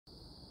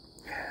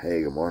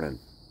Hey, good morning.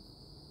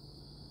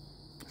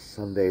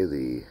 Sunday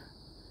the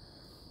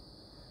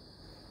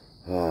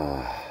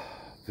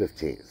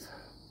 15th,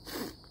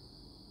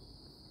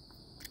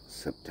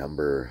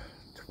 September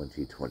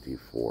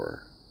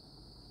 2024.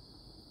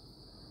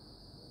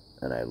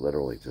 And I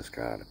literally just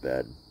got out of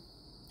bed,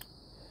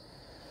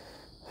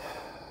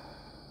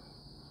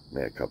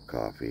 made a cup of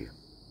coffee,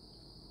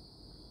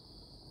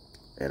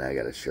 and I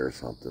got to share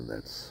something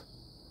that's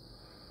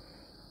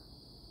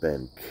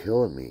been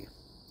killing me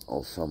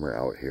all summer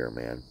out here,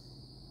 man.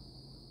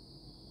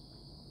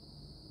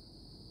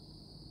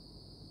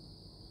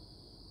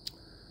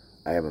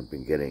 I haven't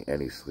been getting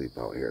any sleep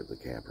out here at the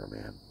camper,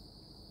 man.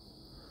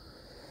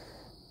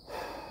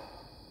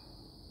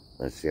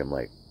 Let's see, I'm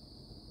like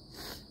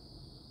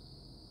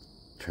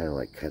trying to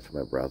like catch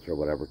my breath or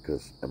whatever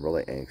because I'm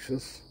really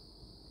anxious.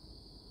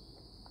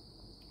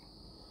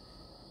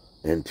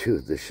 And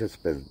dude, this shit's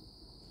been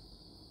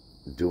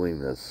doing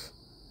this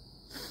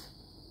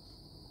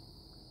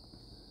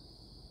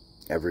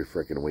every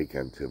freaking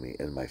weekend to me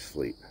in my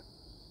sleep.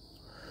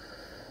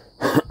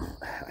 I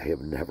have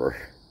never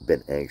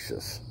been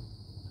anxious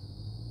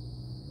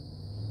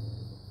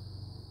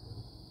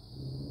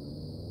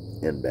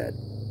in bed,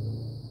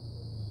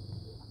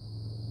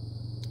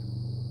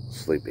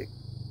 sleeping,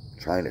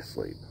 trying to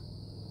sleep.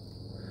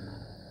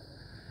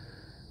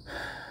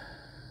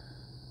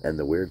 And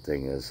the weird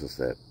thing is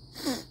that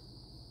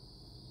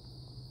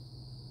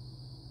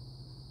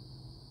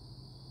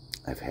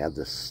I've had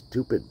this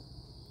stupid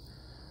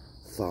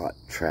thought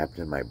trapped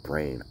in my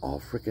brain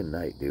all freaking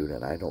night, dude,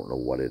 and I don't know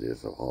what it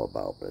is all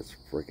about, but it's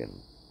freaking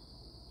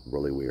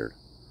really weird.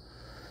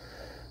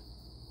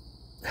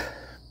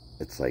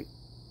 It's like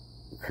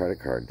credit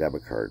card,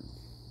 debit card.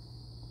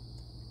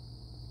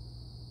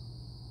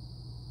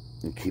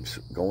 It keeps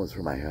going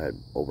through my head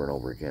over and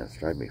over again. It's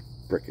driving me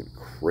freaking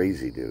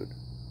crazy, dude.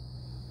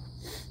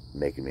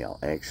 Making me all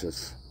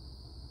anxious.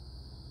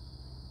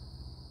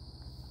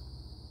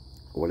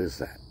 What is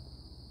that?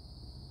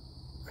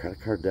 Credit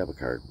card, debit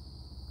card.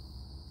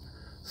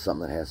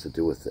 Something that has to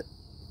do with it.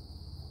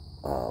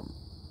 I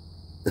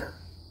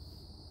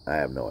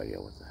have no idea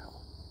what the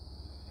hell.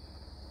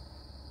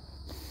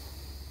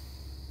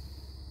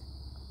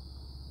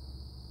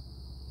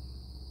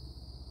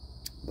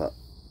 But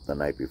the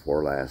night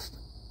before last,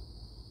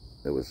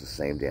 it was the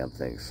same damn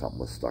thing. Something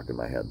was stuck in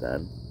my head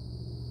then.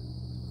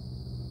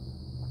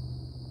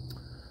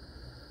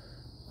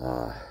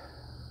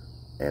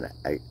 And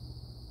I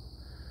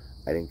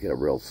didn't get a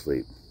real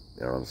sleep.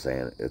 You know what I'm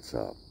saying? It's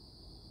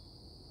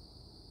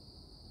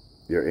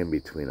you're in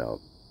between a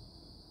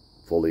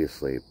fully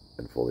asleep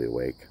and fully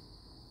awake.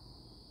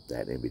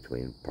 That in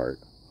between part.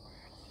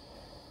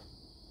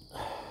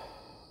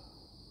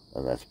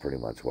 And that's pretty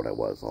much what I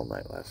was all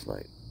night last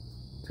night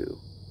too.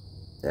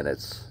 And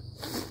it's,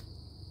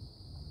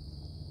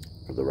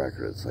 for the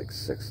record, it's like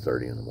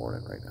 6:30 in the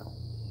morning right now.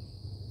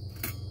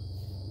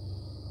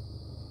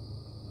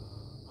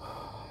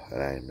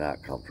 And I am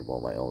not comfortable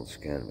in my own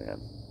skin, man.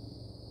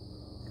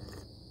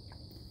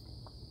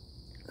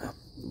 I'm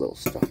a little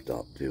stuffed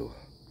up too.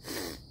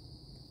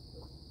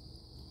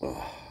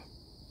 Oh.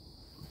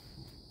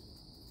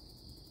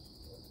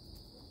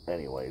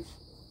 Anyways,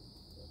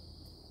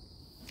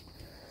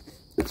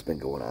 it's been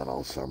going on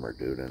all summer,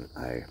 dude, and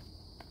I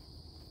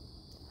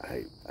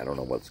don't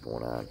know what's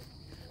going on.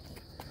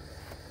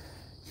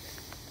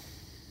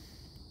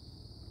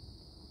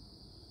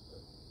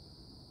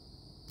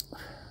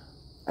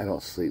 I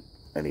don't sleep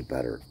any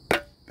better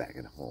back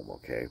at home,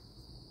 okay?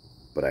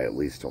 But I at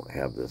least don't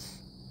have this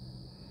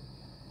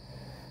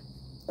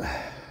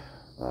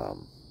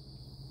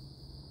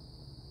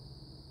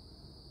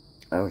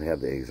I don't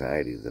have the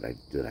anxiety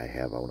that I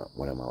have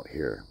when I'm out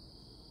here.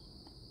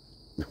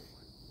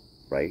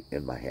 Right?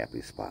 In my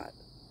happy spot.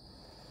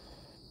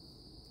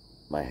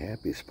 My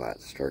happy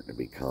spot's starting to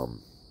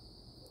become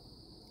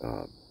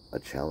a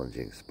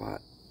challenging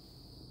spot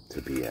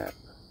to be at.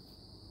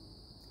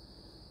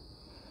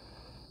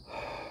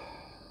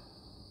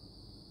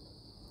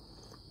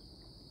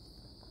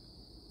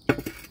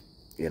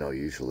 You know,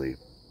 usually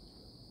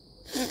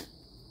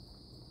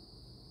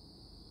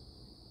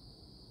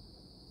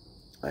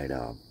I'd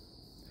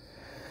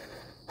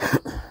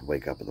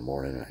wake up in the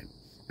morning and I'd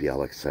be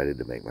all excited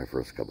to make my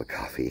first cup of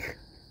coffee.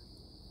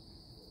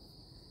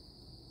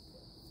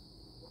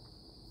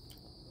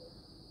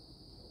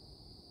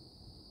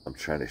 I'm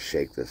trying to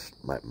shake this.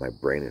 My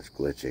brain is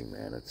glitching,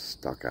 man. It's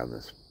stuck on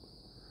this.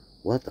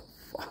 What the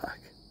fuck?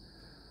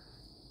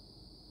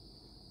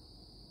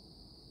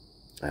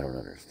 I don't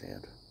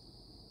understand.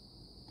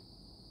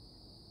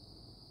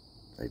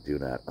 I do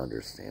not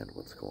understand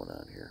what's going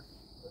on here.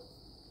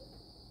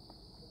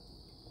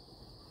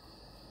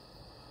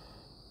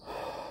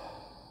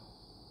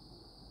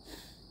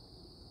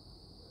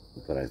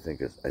 But I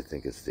think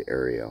it's the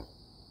area.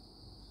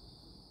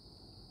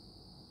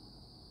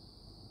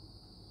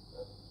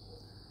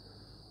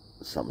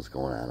 Something's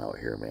going on out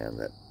here, man,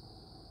 that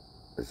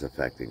is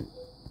affecting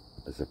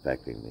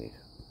me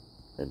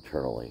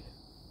internally.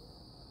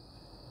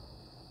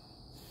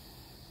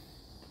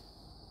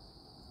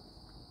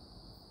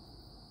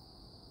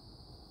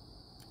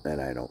 And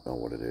I don't know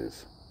what it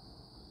is.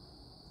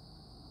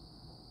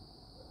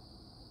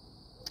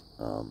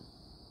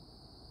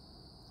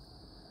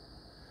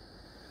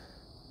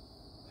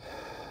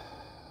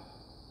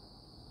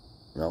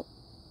 No,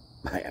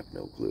 I have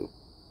no clue.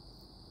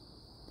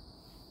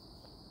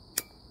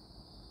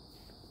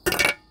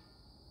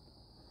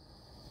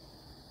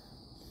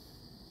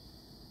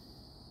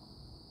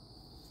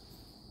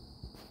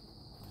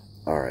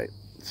 All right,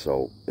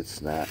 so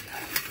it's not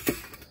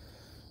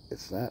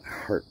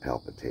heart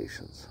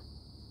palpitations.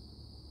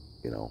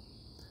 You know,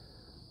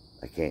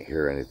 I can't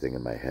hear anything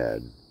in my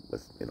head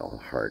with, you know,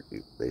 heart.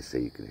 They say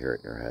you can hear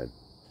it in your head.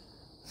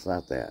 It's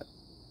not that.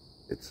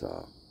 It's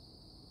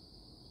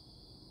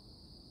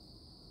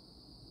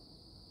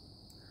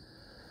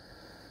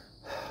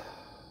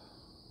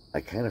I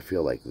kind of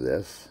feel like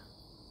this,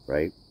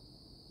 right?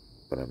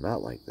 But I'm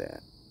not like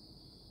that.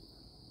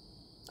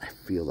 I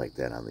feel like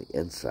that on the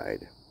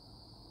inside.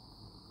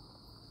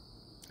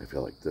 I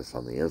feel like this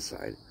on the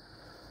inside.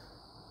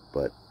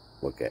 But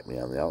look at me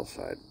on the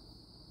outside.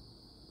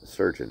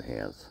 Surgeon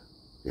hands.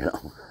 You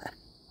know?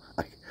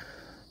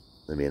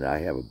 I mean, I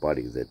have a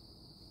buddy that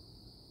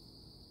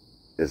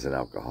is an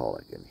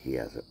alcoholic, and he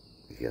has it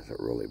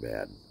really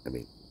bad. I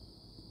mean,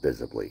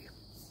 visibly.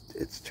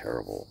 It's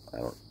terrible.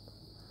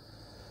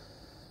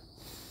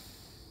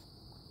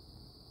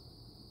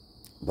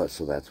 But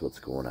so that's what's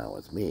going on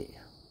with me.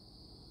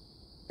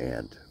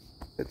 And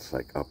it's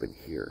like up in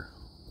here.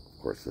 Of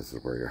course, this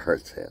is where your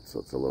heart's at, so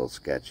it's a little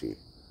sketchy.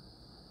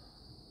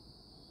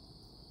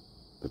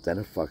 But then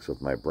it fucks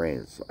with my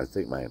brain. So I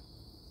think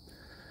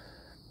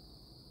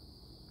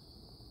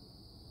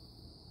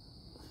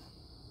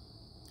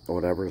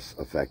whatever's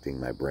affecting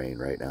my brain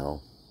right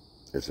now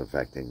is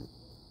affecting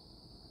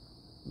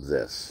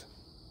this.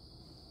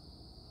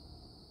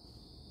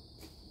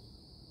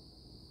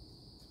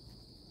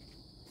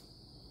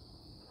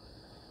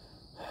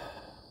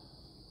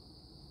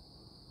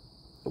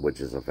 Which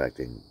is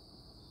affecting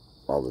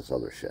all this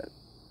other shit.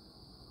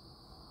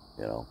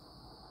 You know?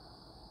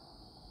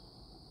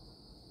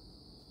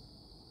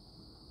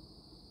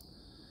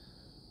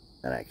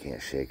 And I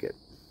can't shake it.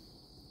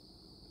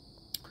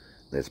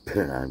 And it's been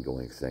an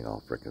ongoing thing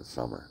all frickin'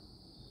 summer.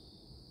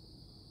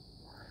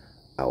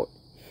 Out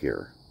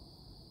here.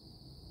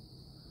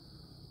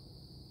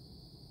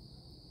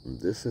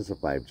 This is a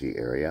 5G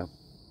area.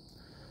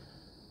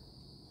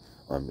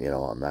 You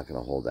know, I'm not going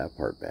to hold that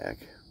part back.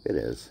 It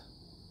is.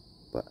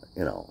 But,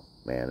 you know,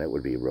 man,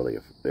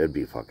 it'd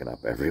be fucking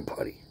up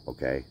everybody,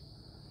 okay?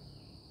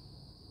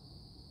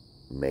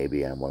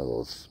 Maybe I'm one of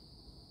those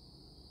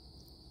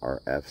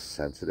RF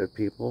sensitive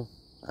people.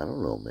 I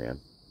don't know, man.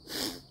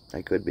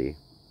 I could be.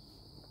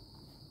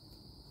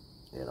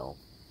 You know.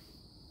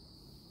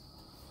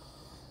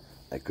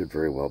 I could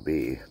very well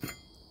be.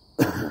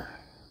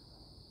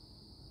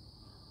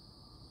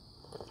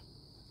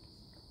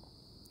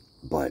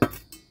 But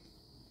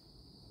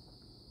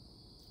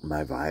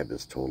my vibe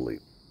is totally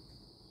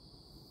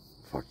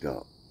fucked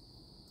up.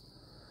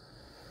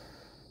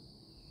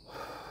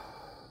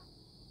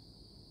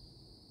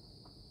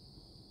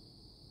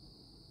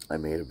 I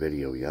made a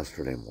video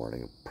yesterday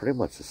morning, pretty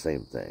much the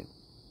same thing.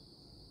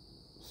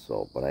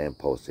 So, but I am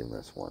posting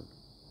this one.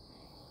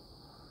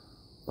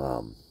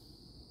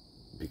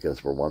 Because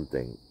for one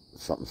thing,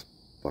 something's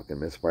fucking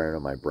misfiring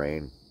in my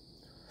brain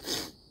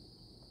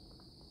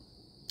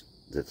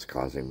that's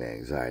causing me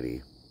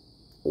anxiety,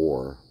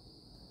 or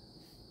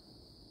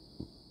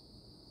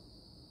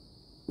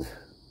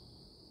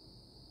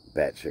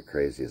batshit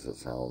crazy as it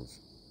sounds,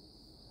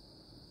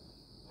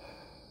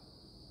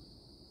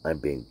 I'm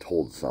being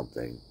told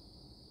something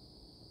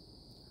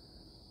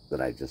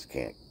that I just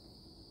can't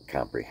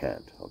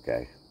comprehend,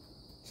 okay?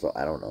 So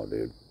I don't know,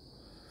 dude.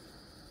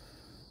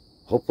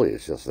 Hopefully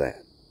it's just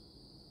that.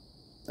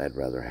 I'd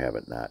rather have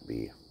it not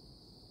be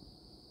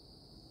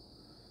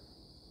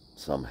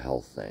some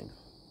health thing.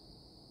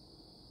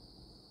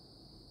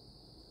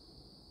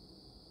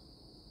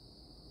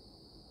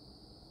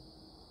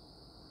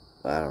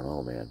 I don't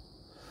know, man.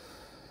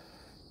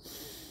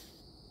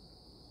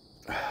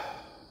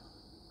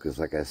 Because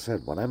like I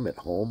said, when I'm at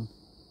home,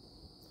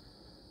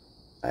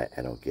 I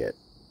don't get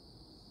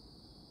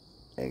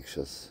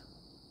anxious.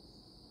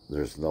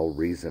 There's no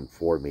reason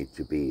for me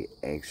to be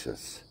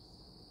anxious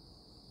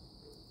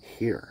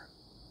here.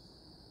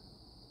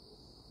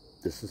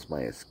 This is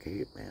my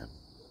escape, man.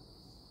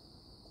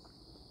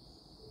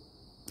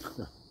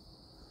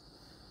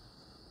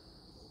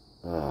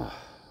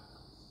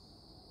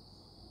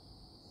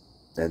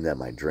 And then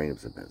my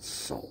dreams have been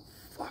so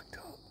fucked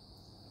up.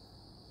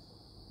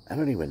 I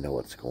don't even know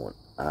what's going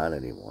on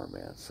anymore,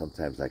 man.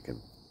 Sometimes I can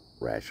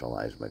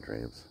rationalize my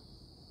dreams.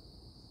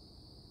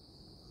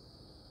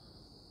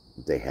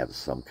 They have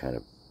some kind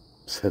of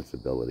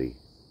sensibility.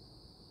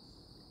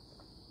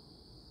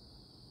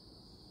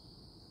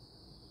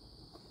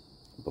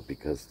 But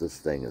because this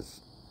thing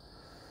is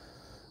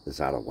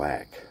out of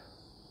whack,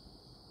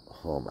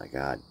 oh my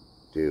God,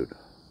 dude.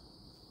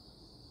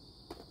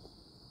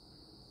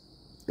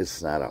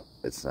 It's not a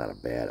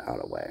bad out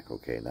of whack,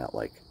 okay? Not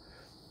like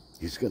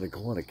he's going to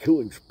go on a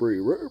killing spree.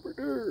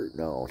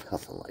 No,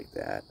 nothing like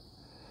that.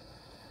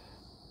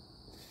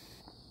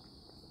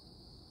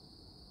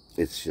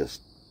 It's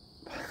just,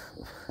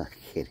 I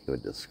can't even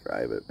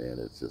describe it, man.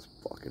 It's just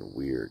fucking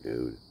weird,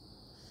 dude.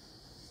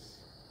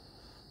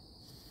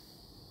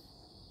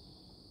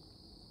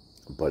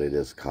 But it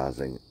is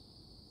causing,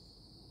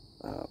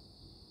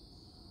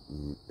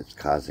 it's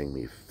causing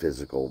me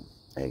physical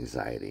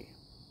anxiety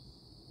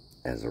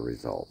as a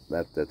result.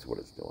 That's what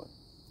it's doing.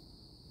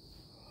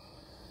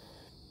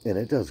 And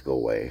it does go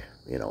away,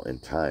 you know, in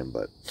time,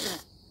 but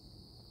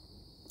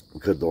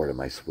good Lord, in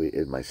my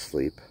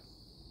sleep?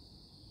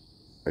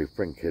 Are you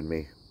freaking kidding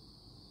me?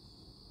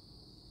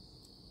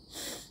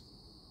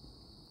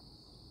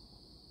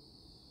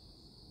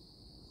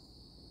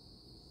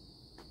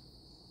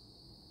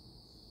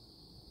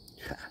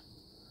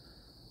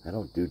 I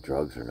don't do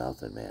drugs or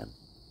nothing, man.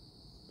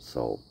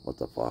 So, what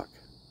the fuck?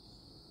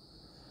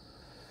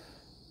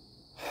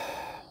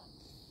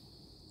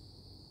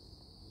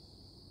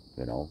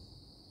 You know?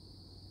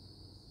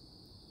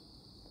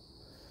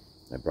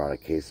 I brought a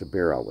case of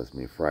beer out with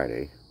me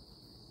Friday.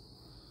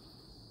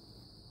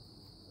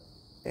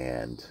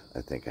 And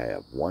I think I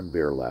have one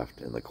beer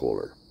left in the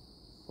cooler.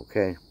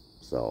 Okay?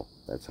 So,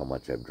 that's how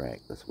much I've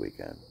drank this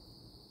weekend.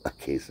 A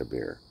case of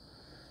beer.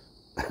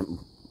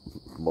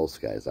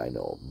 Most guys I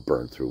know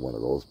burn through one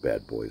of those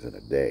bad boys in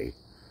a day.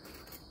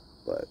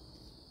 But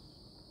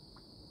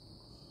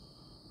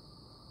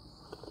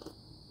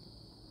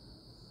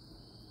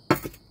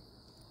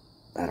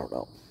I don't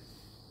know.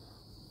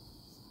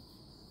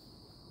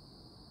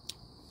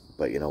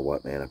 But you know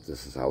what, man? If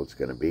this is how it's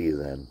going to be,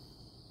 then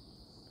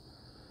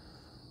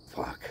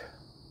fuck.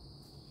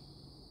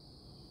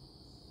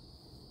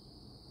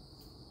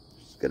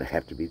 There's going to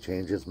have to be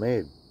changes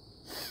made.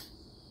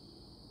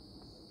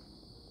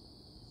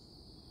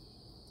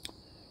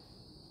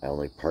 I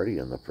only party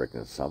in the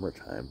frickin'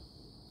 summertime.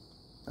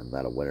 I'm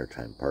not a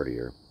wintertime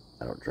partier.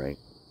 I don't drink.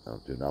 I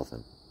don't do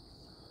nothing.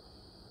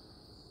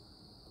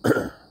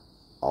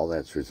 All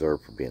that's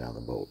reserved for being on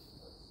the boat.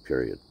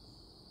 Period.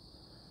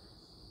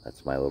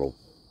 That's my little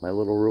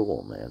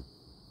rule, man.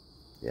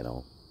 You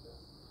know.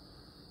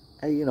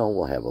 And you know,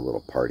 we'll have a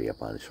little party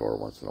up on shore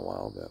once in a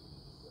while, but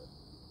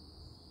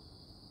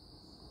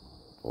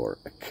or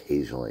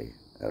occasionally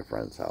at a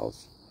friend's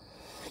house.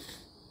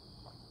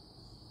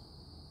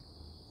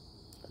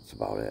 That's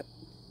about it.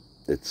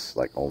 It's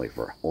like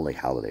only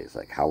holidays,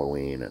 like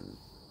Halloween and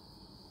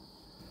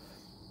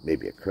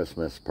maybe a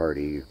Christmas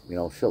party, you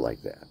know, shit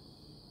like that.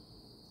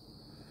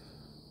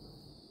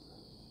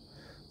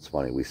 It's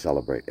funny, we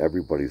celebrate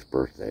everybody's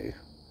birthday.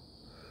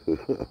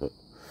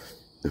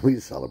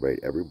 We celebrate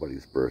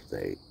everybody's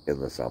birthday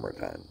in the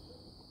summertime.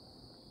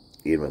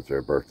 Even if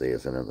their birthday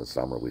isn't in the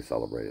summer, we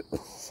celebrate it in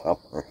the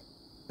summer.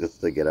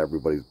 Just to get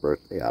everybody's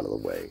birthday out of the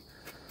way.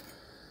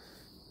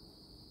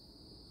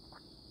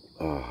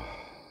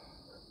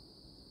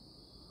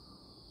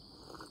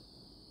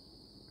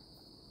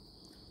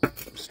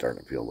 I'm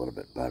starting to feel a little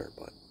bit better,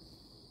 but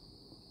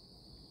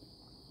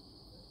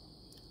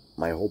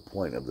my whole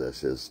point of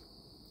this is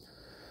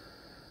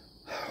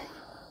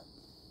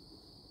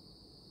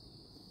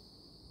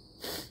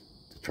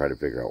to try to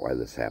figure out why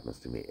this happens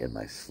to me in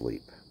my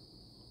sleep.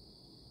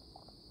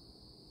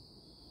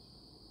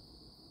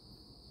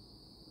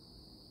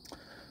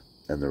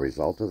 And the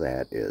result of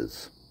that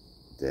is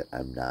that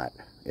I'm not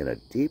in a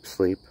deep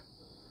sleep,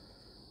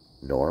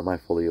 nor am I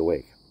fully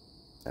awake.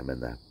 I'm in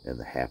the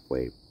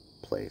halfway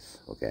place,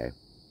 okay?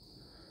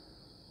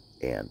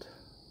 And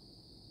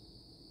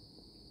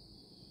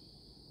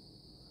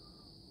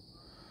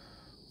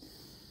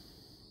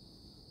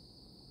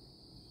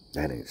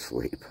that ain't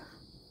sleep.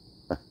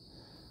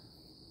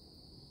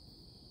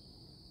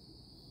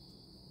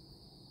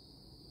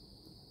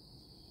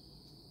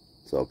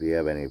 So if you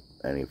have any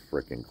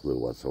freaking clue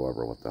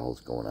whatsoever what the hell's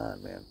going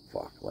on, man,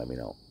 fuck, let me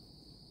know.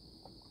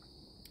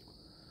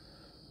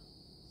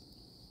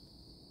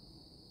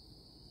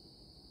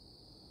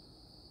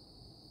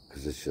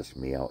 Because it's just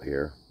me out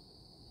here.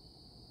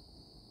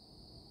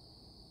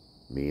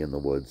 Me in the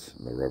woods,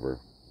 in the river.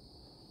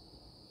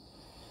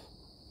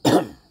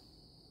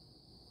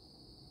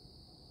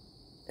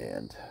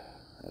 And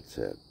that's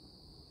it.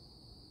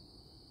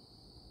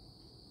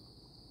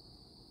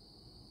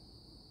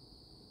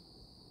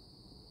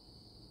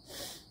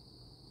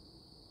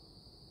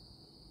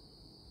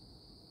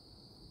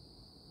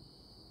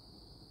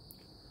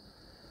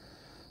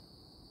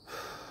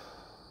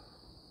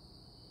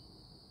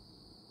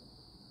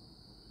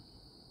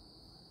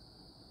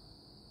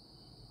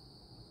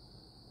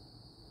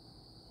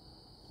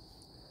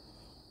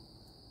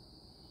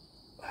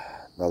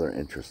 Another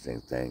interesting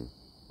thing.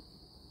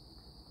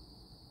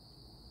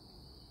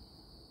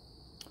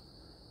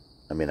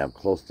 I mean, I'm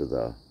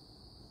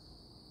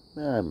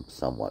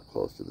somewhat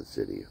close to the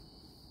city.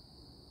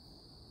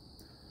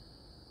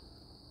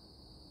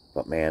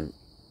 But man,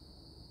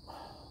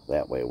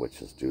 that way,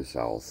 which is due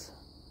south.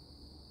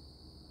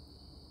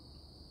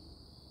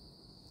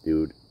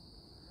 Dude,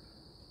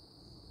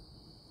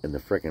 in the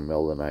frickin'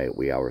 middle of the night,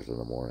 wee hours in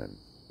the morning,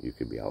 you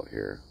could be out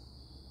here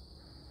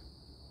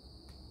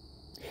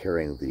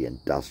hearing the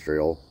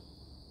industrial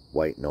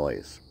white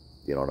noise.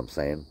 You know what I'm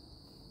saying?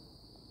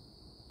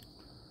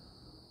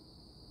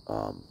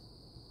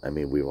 I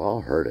mean, we've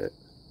all heard it.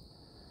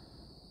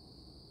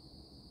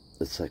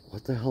 It's like,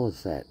 what the hell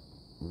is that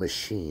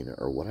machine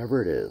or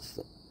whatever it is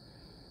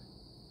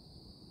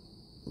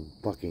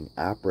fucking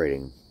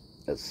operating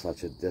at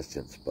such a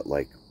distance? But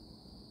like,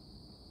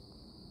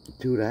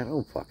 dude, I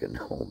don't fucking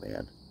know,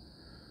 man.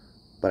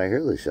 But I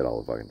hear this shit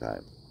all the fucking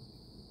time.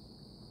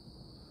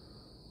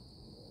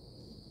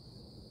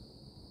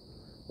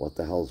 What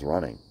the hell's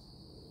running?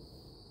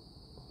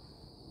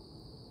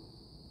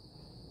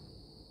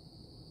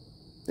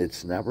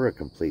 It's never a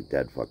complete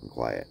dead fucking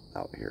quiet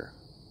out here,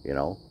 you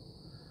know?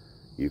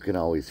 You can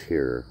always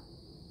hear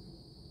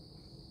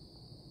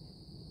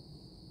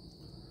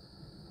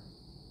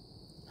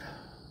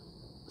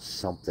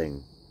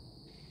something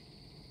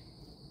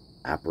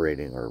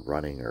operating or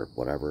running or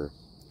whatever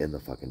in the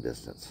fucking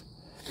distance.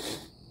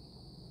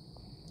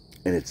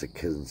 And it's a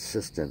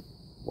consistent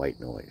white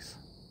noise,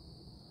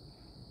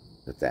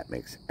 if that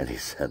makes any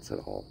sense at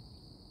all.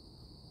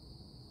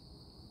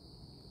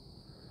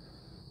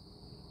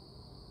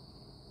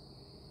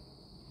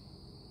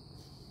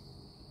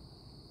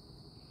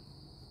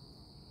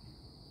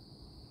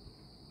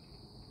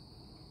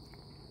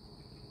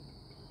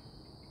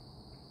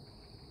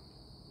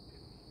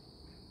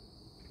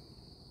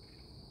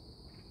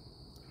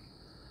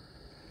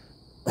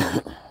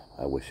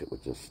 I wish it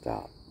would just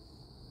stop,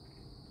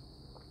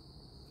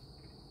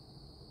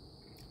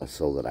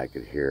 so that I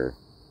could hear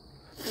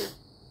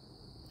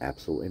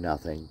absolutely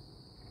nothing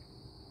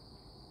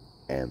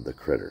and the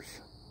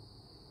critters,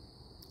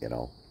 you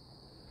know,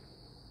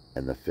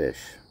 and the fish,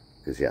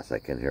 because yes, I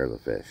can hear the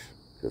fish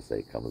because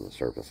they come to the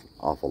surface an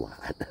awful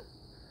lot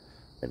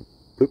and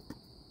boop,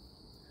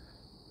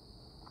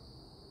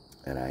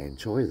 and I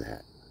enjoy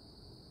that.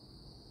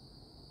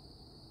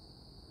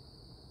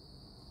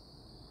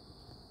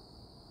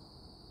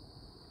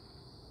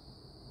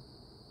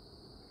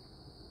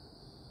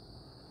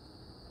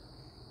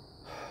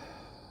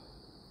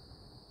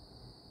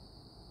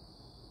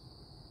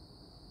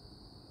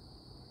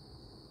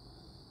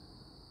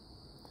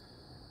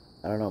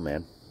 I don't know,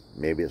 man.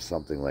 Maybe it's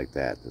something like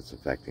that that's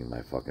affecting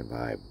my fucking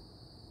vibe.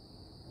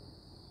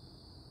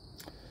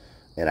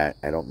 And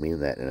I don't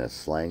mean that in a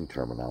slang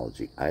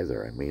terminology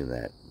either. I mean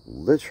that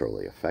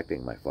literally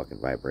affecting my fucking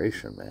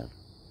vibration, man.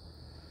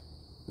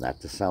 Not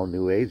to sound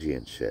new agey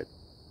and shit.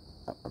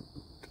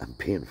 I'm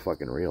being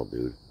fucking real,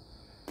 dude.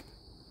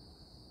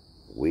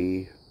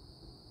 We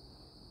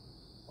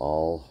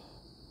all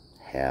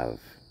have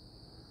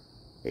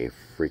a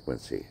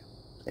frequency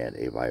and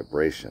a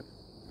vibration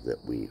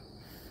that we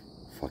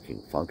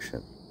fucking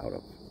function out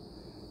of.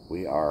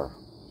 We are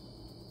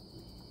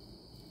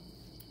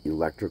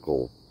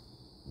electrical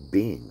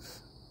beings,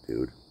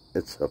 dude.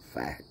 It's a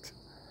fact.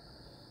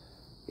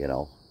 You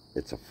know,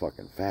 it's a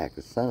fucking fact.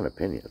 It's not an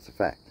opinion, it's a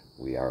fact.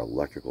 We are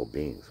electrical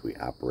beings. We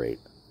operate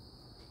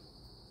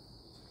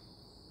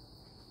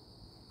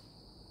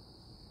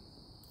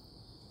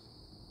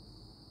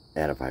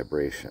at a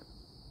vibration,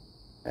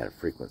 at a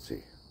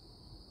frequency.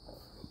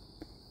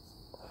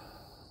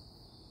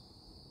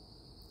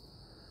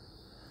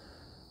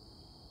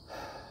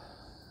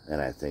 And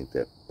I think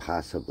that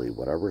possibly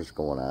whatever's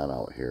going on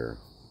out here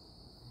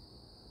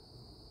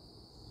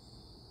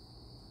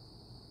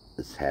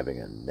is having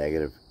a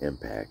negative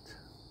impact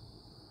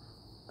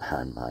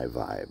on my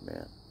vibe,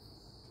 man.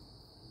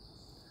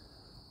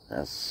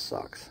 That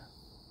sucks.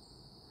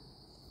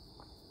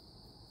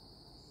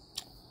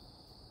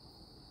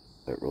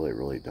 It really,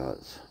 really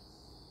does.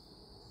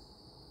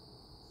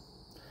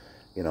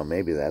 You know,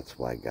 maybe that's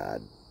why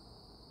God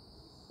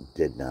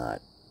did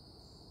not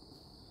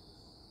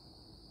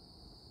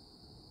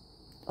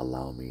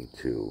allow me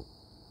to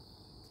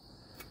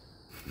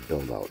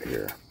build out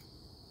here,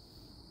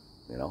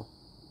 you know?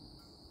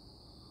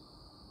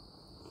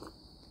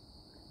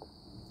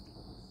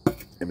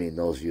 I mean,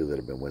 those of you that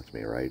have been with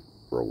me, right,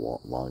 for a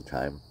long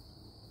time,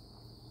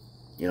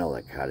 you know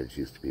that cottage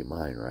used to be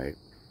mine, right?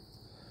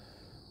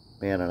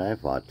 Man, and I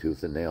fought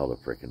tooth and nail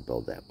to frickin'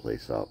 build that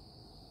place up.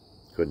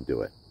 Couldn't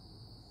do it.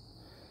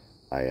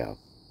 I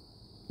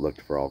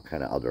looked for all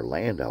kind of other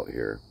land out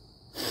here,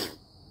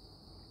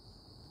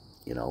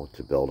 you know,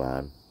 to build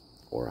on,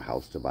 or a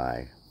house to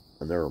buy.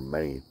 And there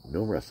were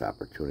numerous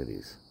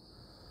opportunities,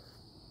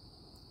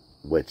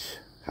 which,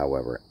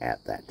 however,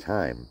 at that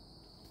time,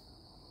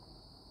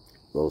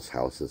 those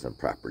houses and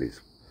properties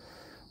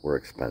were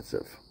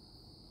expensive.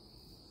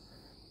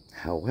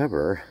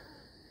 However,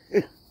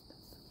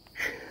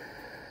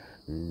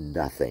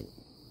 nothing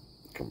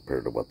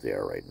compared to what they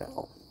are right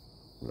now.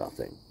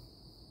 Nothing.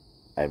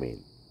 I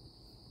mean,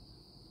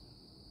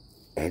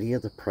 any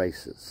of the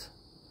prices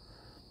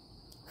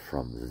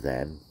from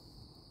then,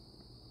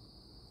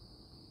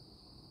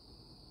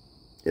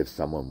 if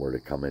someone were to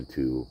come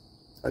into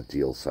a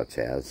deal such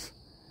as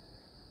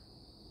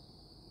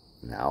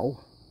now,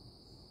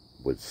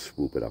 would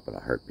swoop it up in a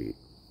heartbeat.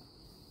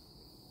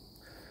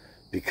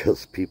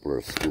 Because people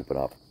are swooping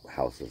up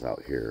houses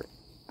out here.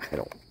 I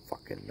don't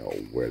fucking know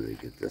where they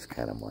get this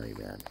kind of money,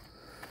 man.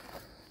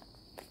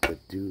 The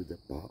dude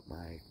that bought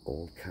my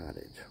old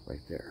cottage right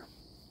there,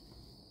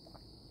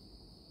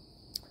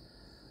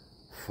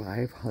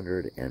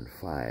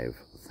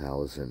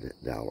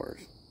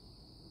 $505,000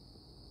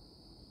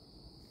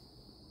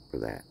 for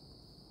that,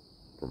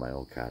 for my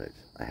old cottage.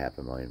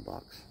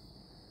 $500,000.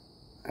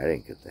 I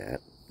didn't get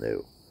that.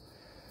 No.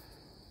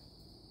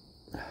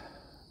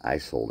 I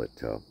sold it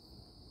to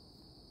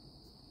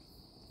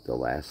the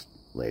last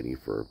lady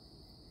for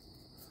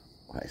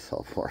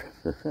myself for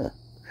I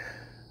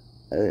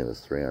think it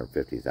was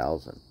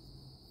 $350,000.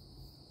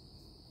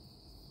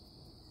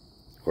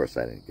 Of course,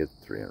 I didn't get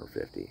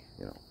 $350,000.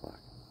 You know, fuck,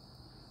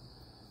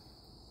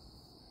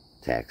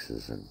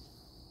 taxes and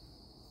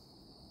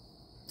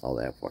all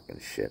that fucking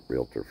shit,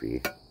 realtor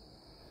fee.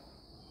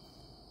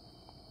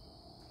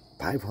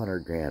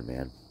 500 grand,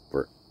 man,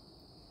 for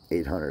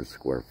 800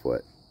 square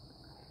foot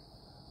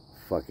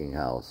fucking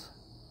house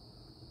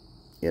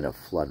in a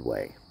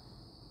floodway.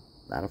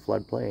 Not a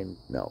floodplain,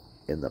 no,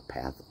 in the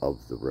path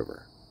of the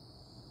river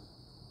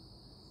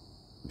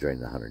during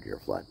the 100-year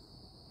flood.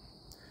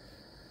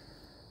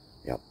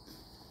 Yep.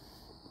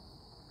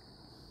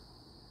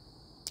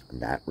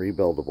 Not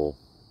rebuildable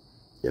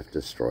if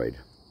destroyed.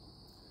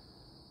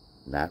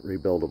 Not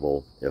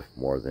rebuildable if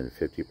more than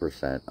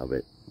 50% of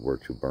it were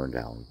to burn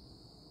down.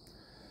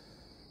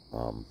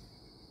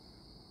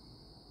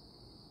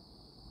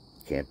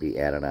 Can't be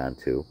added on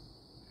to,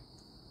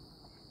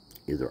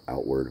 either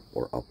outward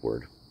or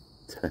upward.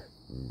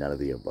 None of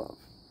the above.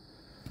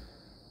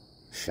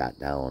 Shot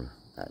down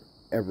on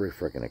every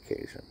frickin'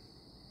 occasion.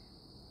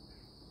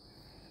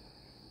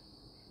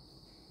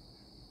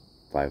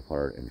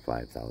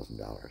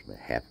 $505,000, man.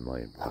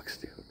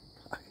 $500,000, dude.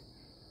 Fuck.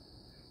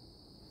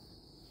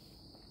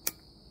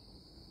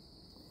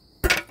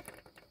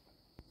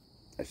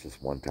 That's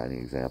just one tiny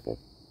example.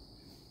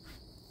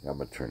 I'm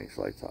gonna turn these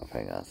lights off.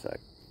 Hang on a sec.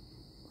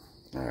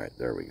 Alright,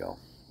 there we go.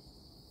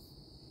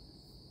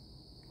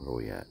 Where are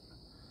we at?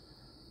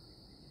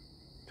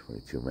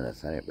 22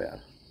 minutes. That ain't bad.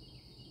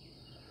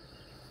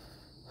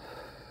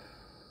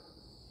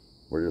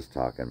 We're just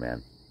talking,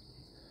 man.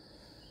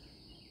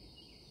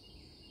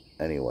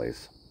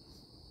 Anyways,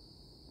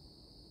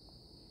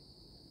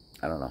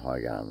 I don't know how I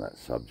got on that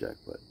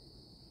subject, but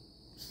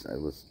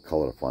let's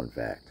call it a fun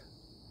fact.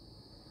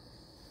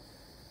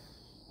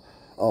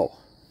 Oh,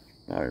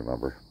 I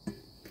remember.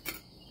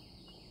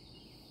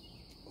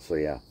 So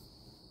yeah,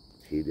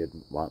 he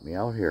didn't want me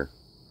out here,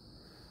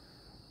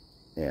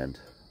 and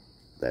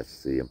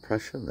that's the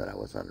impression that I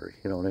was under.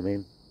 You know what I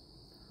mean?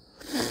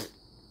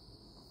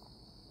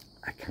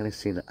 I kind of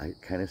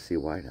see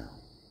why now.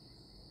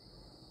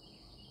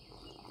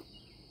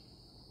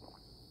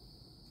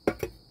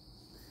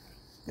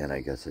 And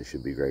I guess I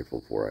should be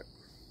grateful for it.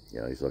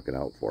 You know, he's looking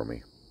out for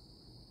me.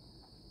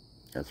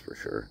 That's for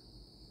sure.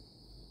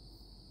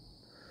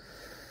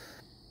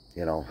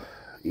 You know,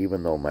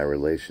 even though my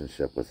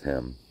relationship with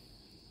him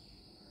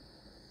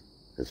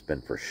has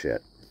been for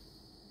shit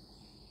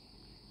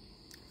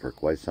for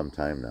quite some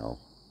time now,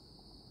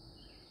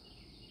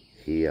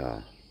 he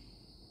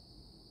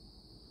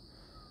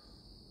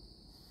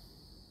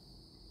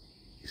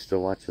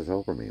still watches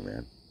over me,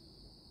 man.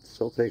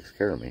 Still takes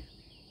care of me.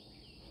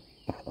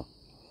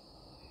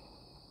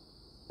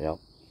 Yep.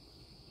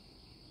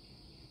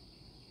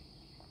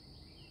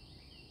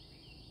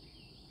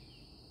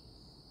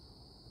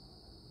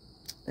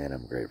 And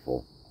I'm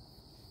grateful.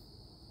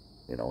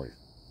 You know,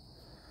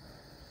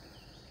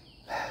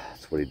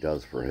 that's what he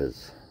does for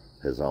his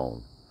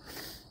own.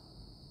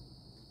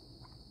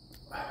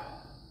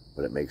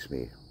 But it makes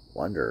me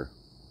wonder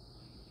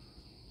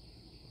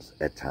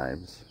at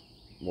times,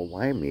 well,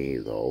 why me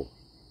though?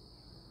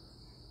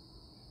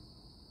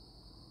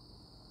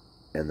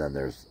 And then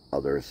there's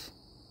others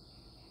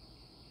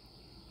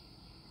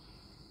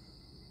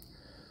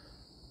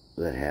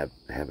that have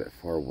it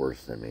far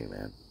worse than me,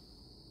 man.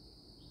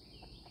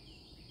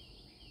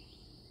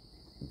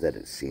 That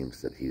it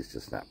seems that he's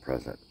just not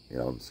present. You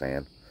know what I'm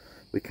saying?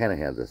 We kind of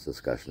had this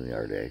discussion the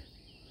other day.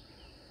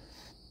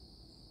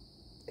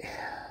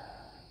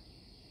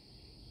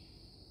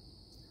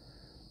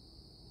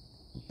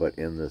 But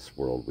in this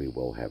world, we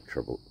will have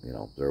trouble. You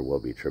know, there will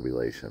be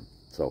tribulation.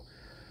 So,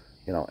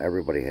 you know,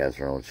 everybody has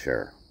their own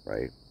share,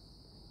 right?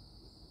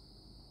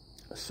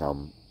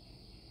 Some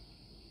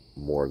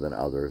more than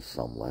others,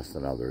 some less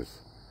than others.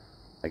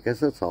 I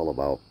guess it's all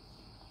about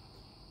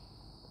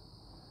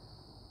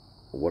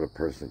what a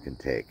person can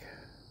take,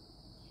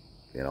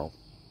 you know?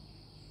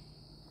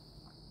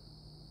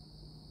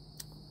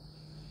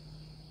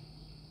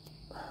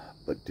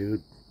 But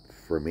dude,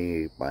 for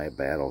me, my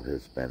battle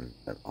has been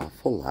an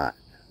awful lot.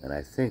 And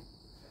I think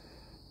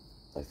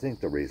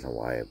the reason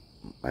why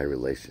my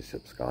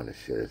relationship's gone to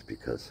shit is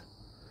because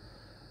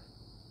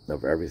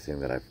of everything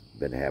that I've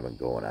been having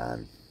going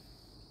on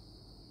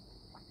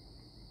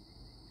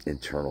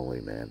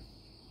internally, man.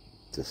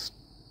 Just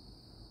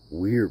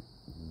weird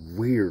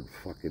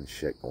fucking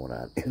shit going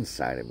on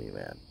inside of me,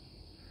 man.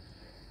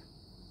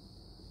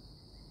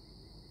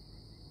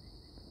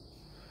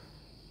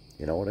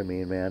 You know what I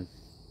mean, man?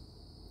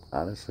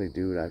 Honestly,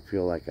 dude, I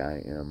feel like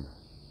I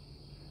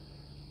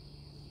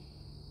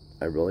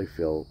really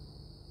feel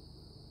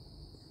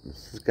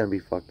this is going to be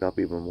fucked up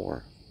even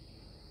more.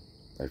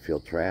 I feel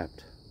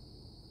trapped.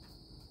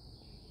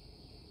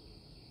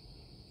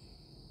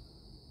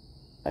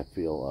 I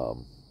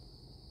feel,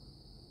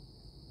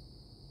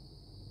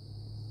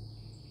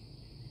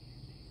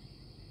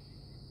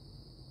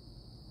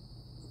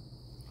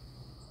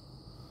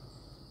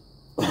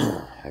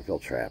 I feel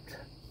trapped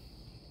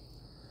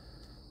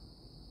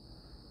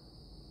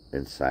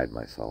inside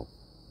myself.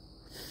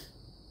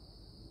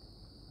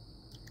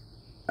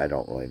 I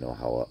don't really know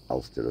how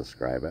else to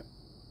describe it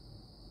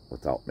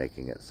without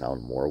making it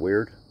sound more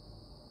weird,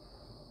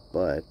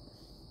 but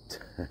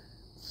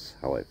it's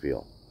how I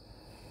feel.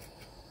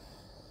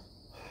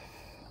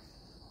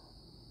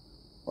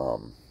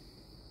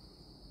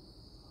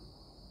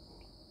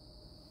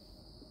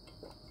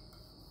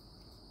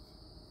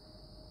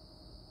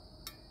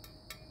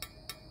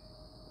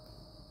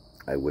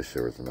 I wish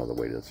there was another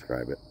way to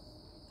describe it,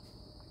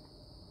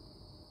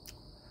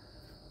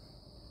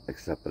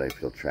 except that I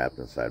feel trapped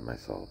inside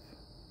myself.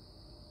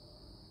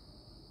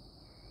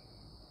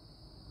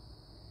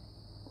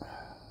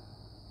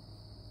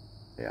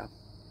 Yeah.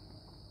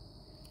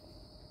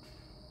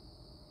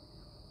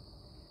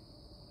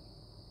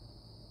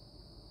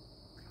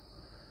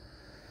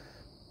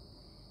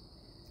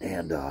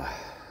 And,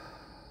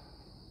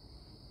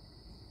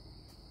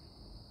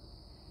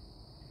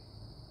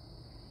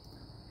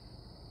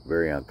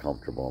 very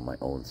uncomfortable in my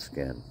own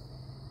skin.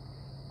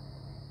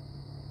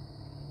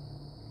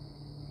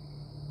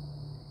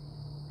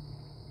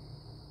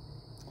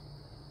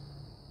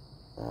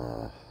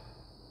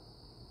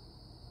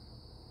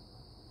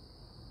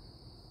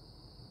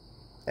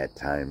 At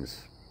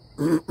times,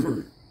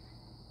 you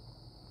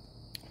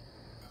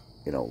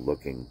know,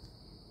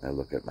 I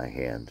look at my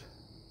hand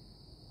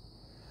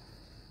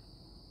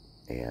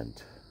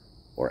and,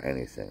 or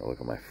anything, I look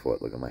at my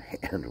foot, look at my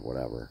hand, or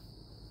whatever.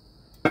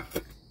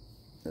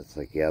 It's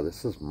like, yeah,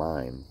 this is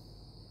mine.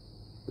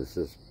 This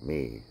is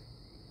me.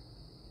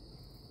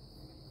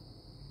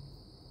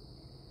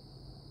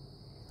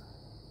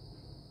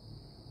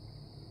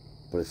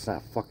 But it's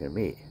not fucking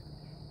me.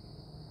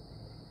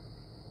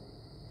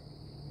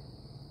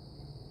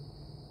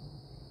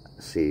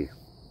 See,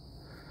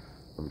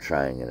 I'm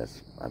trying and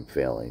I'm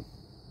failing.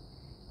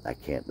 I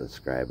can't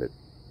describe it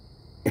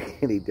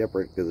any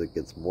different because it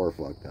gets more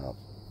fucked up.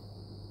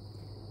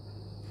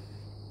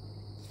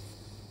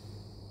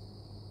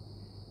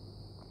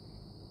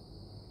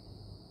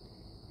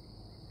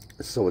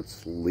 So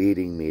it's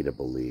leading me to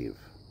believe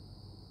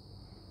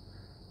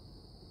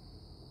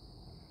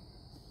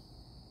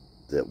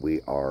that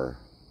we are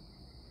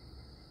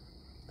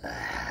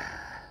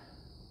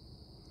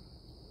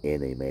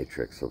in a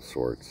matrix of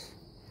sorts.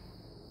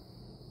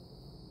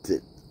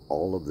 That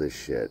all of this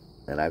shit,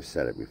 and I've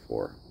said it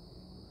before,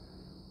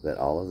 that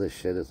all of this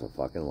shit is a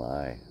fucking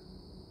lie.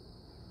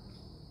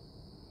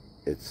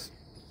 It's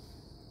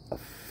a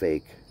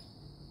fake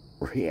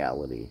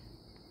reality.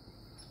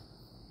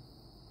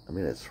 I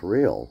mean, it's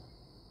real,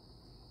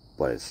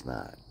 but it's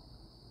not.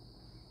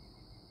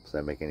 Does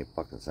that make any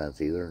fucking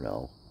sense either?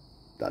 No,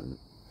 doesn't.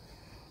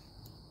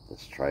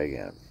 Let's try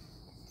again.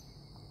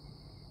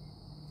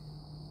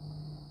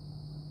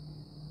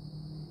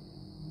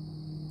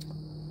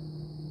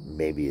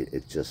 Maybe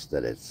it's just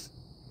that it's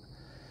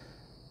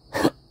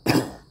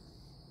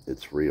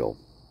it's real,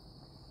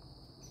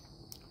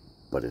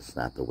 but it's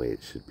not the way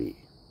it should be.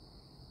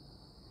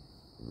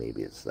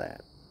 Maybe it's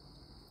that.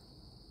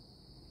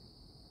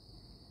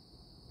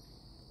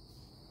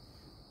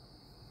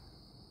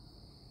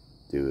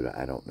 Dude,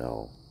 I don't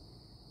know.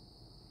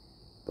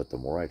 But the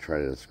more I try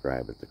to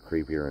describe it, the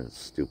creepier and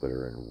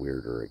stupider and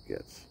weirder it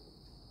gets.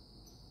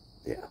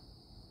 Yeah.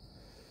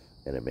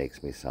 And it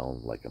makes me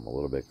sound like I'm a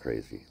little bit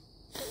crazy.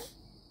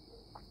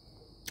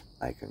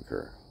 I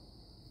concur.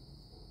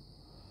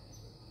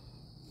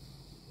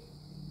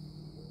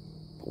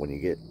 But when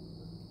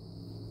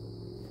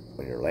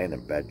you're laying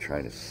in bed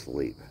trying to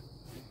sleep,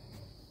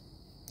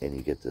 and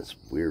you get this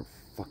weird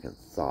fucking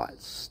thought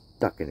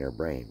stuck in your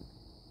brain,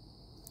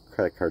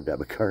 credit card,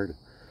 debit card,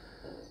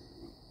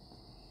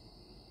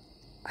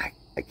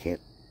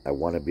 I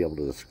want to be able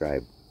to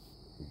describe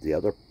the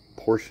other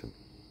portion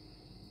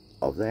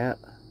of that,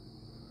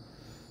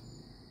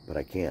 but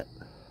I can't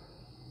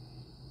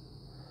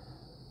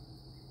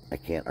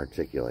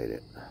articulate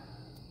it,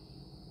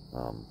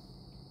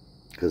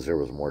 because there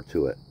was more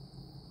to it,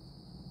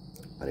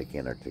 but I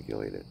can't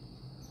articulate it.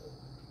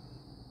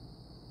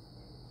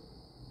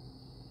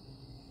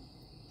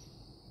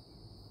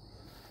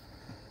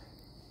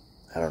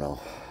 I don't know.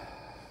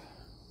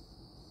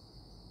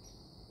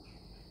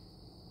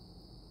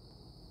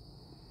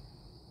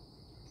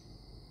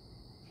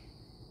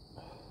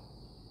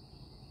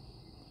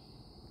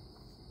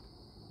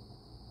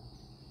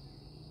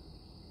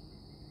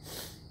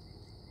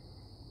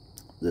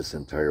 This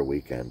entire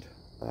weekend,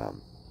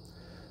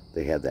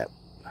 they had the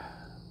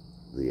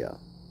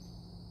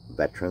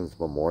Veterans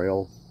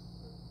Memorial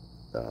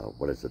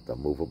what is it, the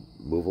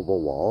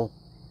movable wall?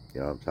 You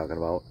know what I'm talking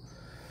about?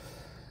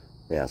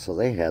 Yeah, so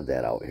they had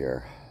that out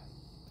here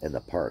in the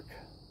park,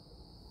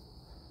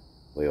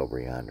 way over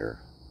yonder.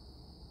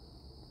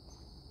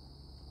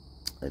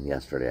 And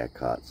yesterday I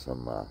caught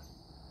some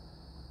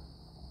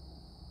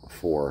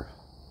 4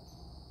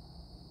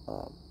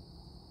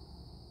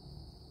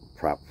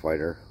 prop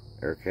fighter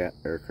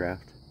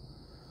aircraft.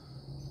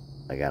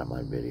 I got them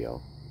on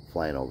video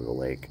flying over the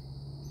lake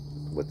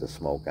with the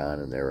smoke on,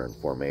 and they were in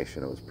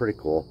formation. It was pretty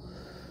cool.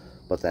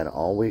 But then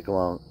all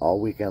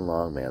weekend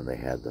long, man, they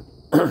had the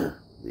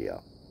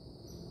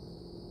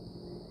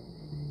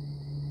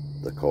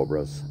the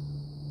Cobras,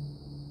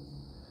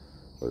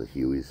 or the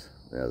Hueys.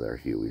 Yeah,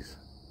 they're Hueys.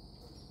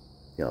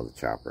 You know, the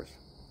choppers.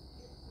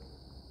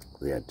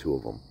 They had 2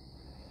 of them.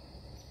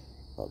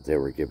 They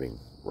were giving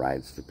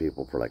rides to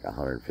people for like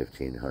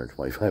 $115,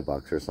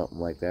 $125 or something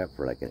like that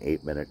for like an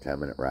 8-minute,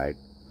 10-minute ride.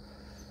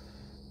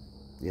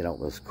 You know, it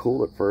was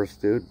cool at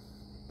first, dude,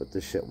 but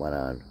this shit went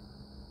on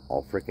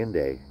all freaking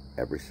day,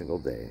 every single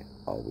day,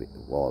 all week.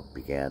 Well, it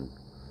began,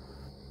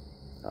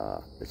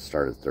 it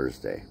started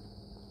Thursday.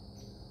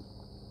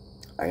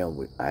 I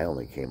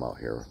only came out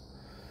here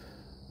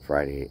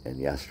Friday and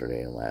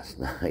yesterday and last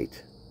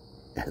night,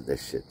 and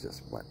this shit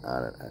just went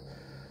on. And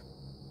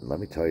let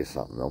me tell you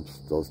something,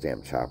 those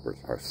damn choppers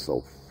are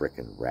so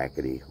freaking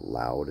rackety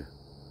loud.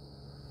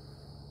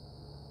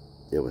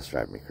 It was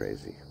driving me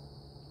crazy.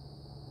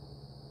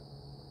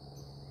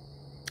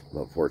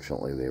 But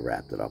fortunately, they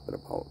wrapped it up at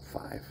about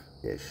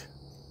 5-ish.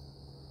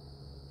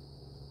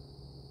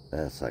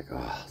 And it's like,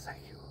 oh, thank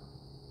you.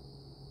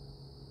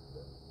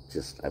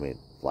 Just, I mean,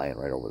 flying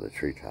right over the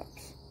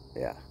treetops.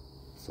 Yeah,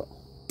 so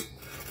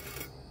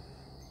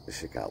this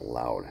shit got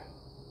loud.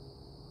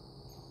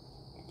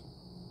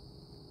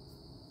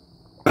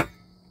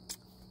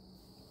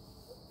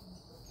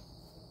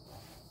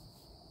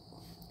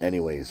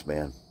 Anyways,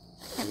 man.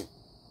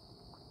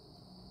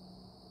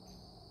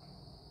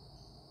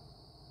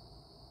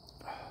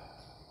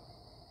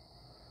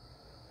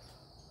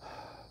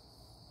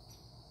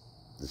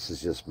 This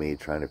is just me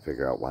trying to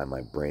figure out why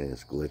my brain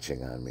is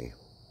glitching on me.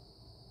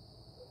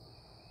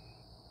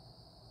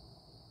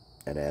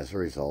 And as a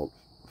result,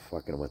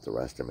 fucking with the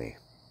rest of me.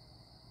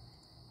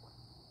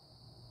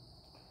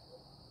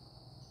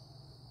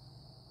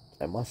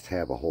 I must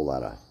have a whole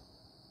lot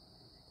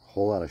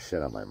of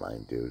shit on my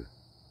mind, dude.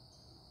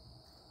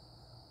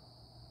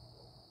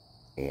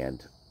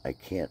 And I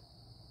can't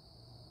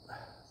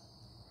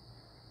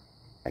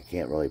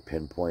really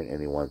pinpoint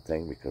any one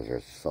thing because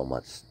there's so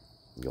much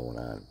going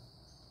on.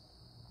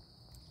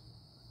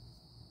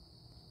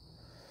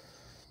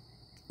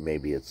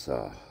 Maybe it's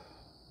a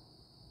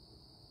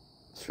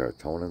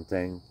serotonin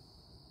thing.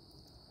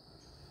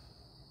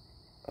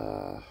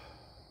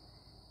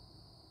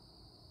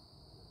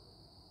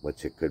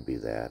 Which it could be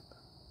that.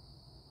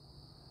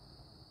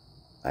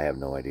 I have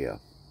no idea.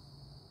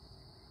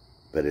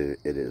 But it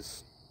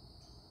is.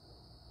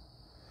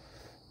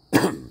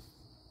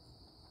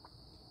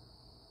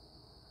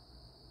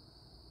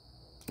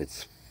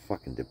 It's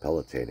fucking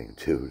debilitating,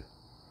 dude.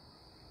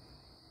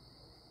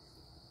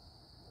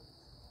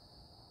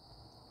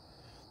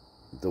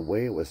 The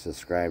way it was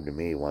described to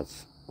me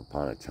once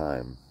upon a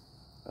time,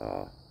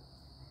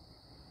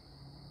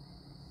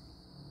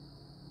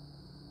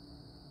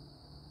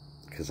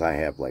 because I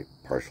have like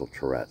partial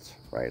Tourette's,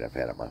 right? I've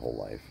had it my whole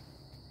life,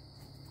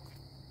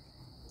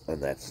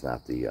 and that's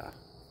not the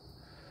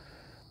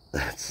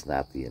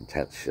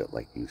intense shit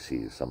like you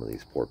see some of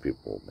these poor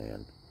people,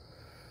 man.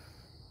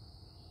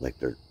 Like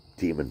they're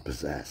demon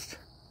possessed.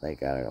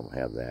 Thank God I don't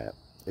have that.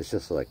 It's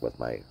just like with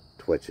my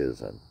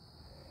twitches and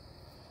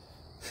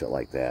shit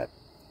like that.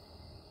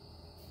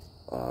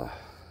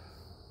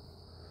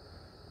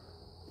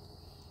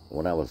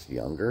 When I was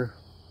younger,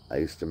 I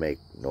used to make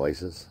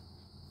noises.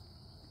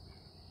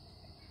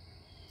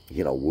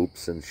 You know,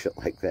 whoops and shit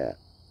like that.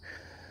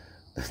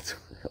 That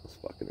was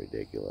fucking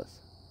ridiculous.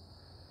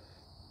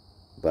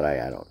 But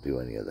I don't do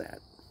any of that.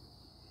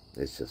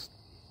 It's just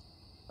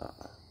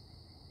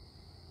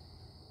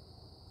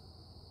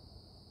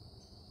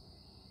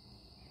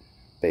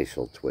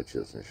facial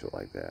twitches and shit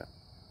like that.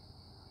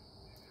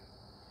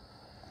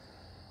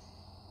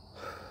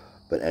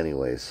 But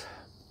anyways,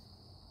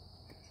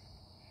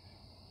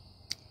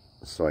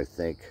 so I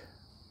think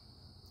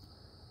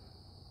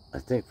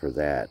for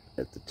that,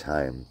 at the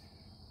time,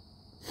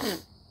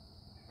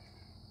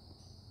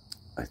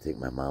 I think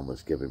my mom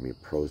was giving me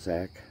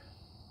Prozac.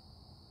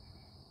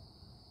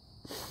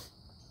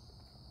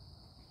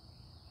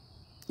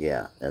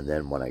 Yeah, and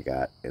then when I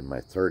got in my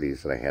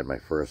 30s and I had my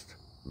first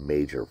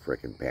major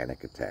freaking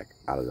panic attack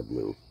out of the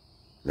blue.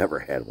 Never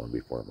had one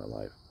before in my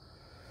life.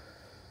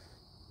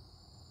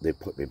 They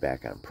put me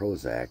back on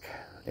Prozac,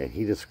 and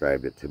he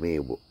described it to me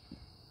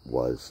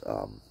was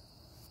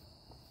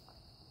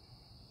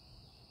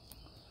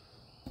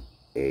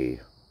a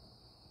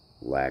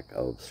lack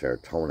of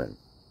serotonin.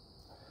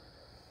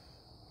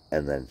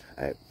 And then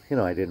I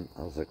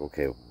was like,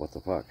 okay, what the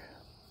fuck?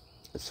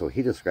 So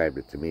he described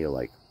it to me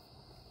like,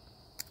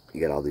 you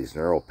get all these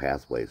neural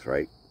pathways,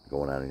 right,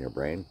 going on in your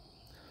brain.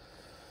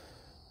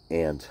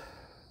 And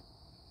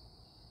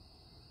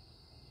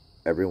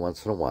every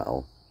once in a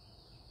while,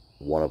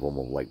 one of them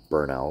will like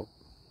burn out.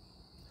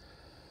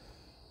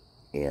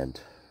 And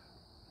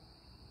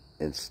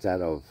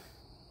instead of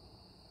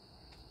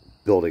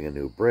building a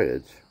new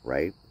bridge,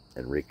 right,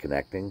 and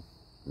reconnecting,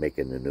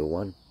 making a new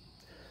one,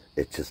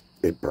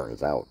 it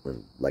burns out,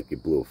 and like you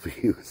blew a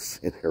fuse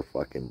in their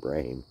fucking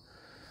brain.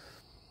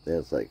 And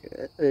it's like,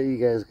 are you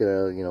guys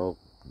gonna,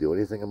 do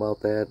anything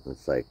about that? And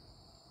it's like,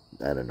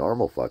 and a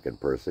normal fucking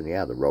person,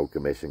 yeah, the road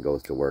commission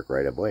goes to work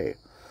right away.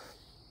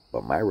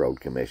 But my road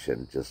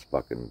commission just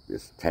fucking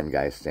is 10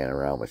 guys standing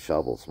around with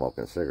shovels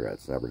smoking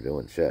cigarettes, never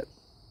doing shit.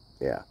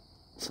 Yeah.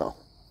 So,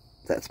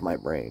 that's my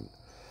brain.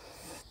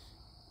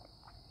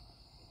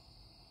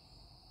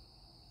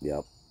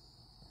 Yep.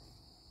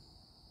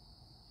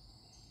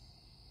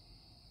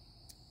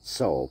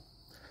 So,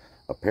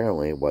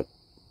 apparently what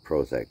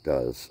Prozac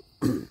does,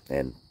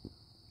 and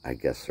I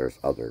guess there's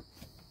other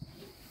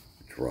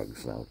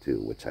drugs now too,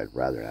 which I'd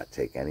rather not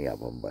take any of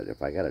them, but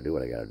if I gotta do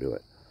it, I gotta do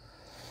it.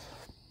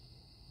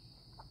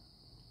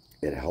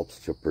 It helps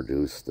to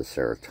produce the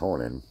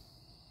serotonin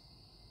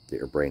that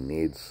your brain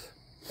needs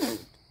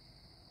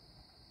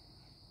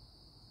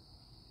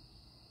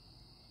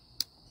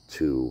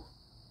to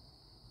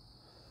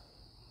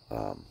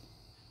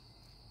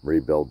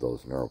rebuild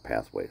those neural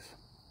pathways.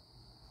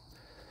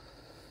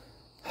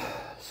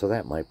 So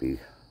that might be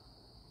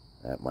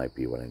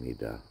what I need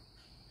to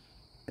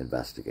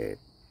investigate.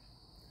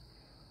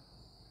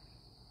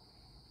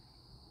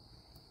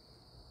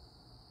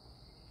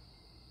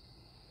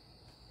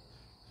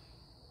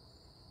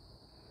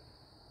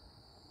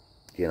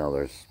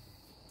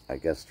 I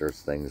guess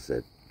there's things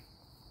that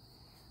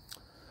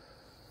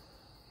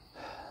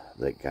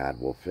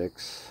God will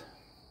fix,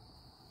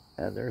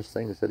 and there's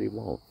things that he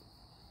won't,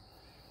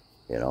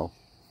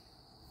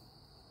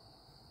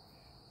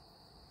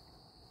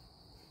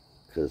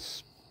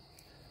 because,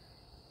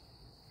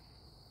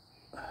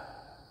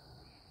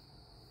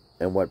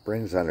 and what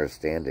brings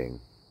understanding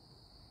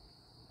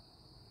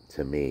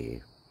to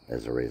me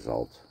as a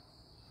result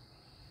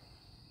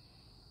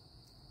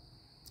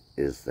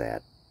is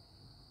that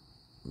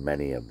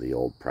many of the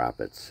old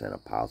prophets and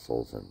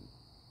apostles and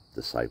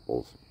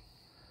disciples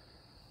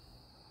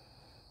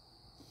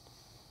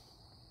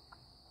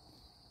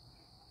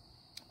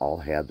all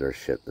had their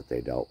shit that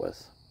they dealt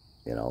with,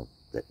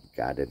 that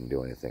God didn't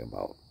do anything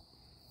about.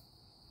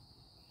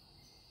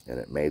 And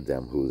it made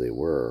them who they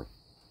were.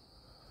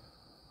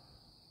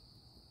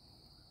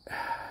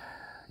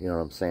 You know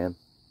what I'm saying?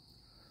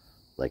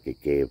 Like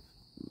it gave,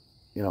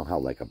 how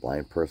like a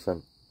blind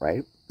person,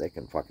 right? They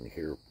can fucking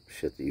hear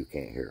shit that you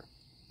can't hear.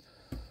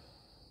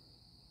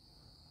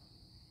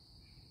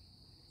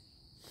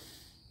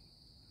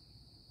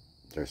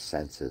 Their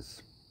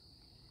senses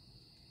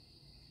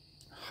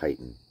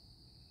heighten,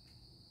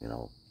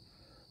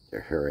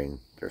 their hearing,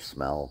 their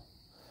smell,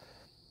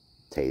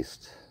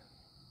 taste,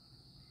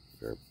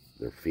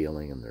 their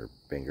feeling in their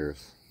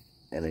fingers,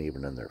 and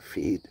even in their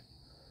feet.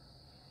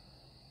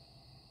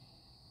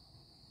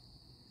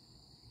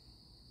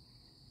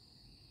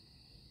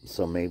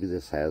 So maybe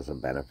this has a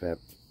benefit.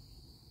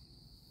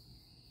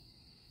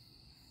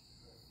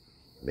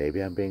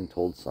 Maybe I'm being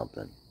told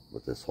something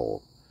with this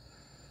whole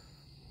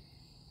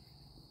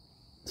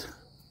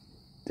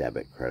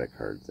debit credit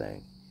card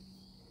thing.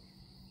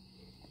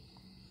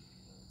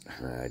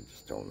 I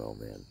just don't know,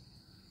 man.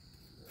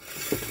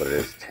 But it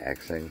is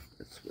taxing.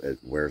 It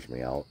wears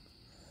me out.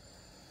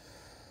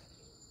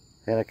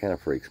 And it kind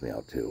of freaks me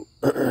out too.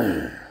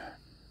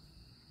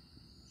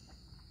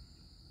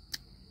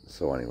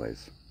 So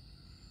anyways,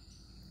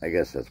 I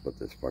guess that's what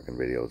this fucking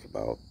video is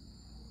about.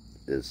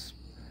 Is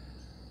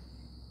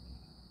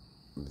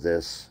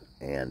this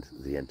and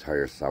the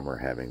entire summer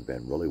having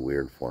been really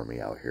weird for me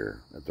out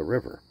here at the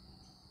river.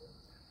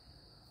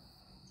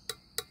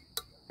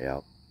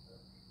 Yeah.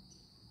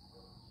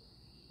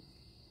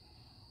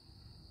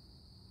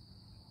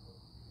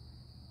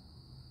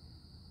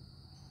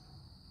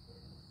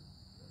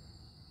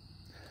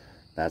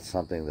 That's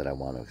something that I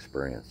want to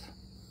experience.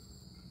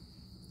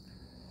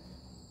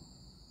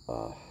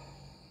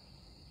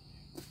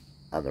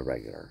 On the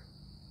regular.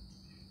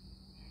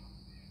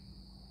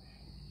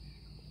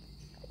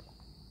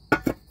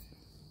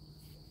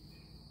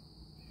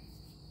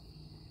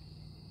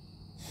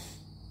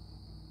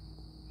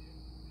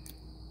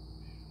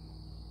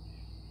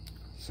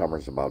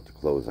 Summer's about to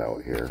close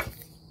out here.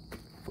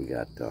 We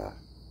got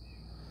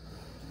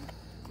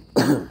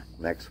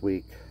next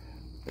week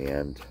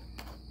and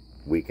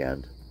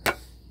weekend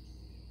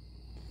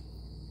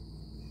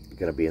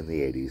gonna be in the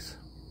 80s,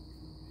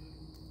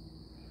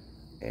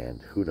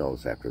 and who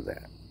knows after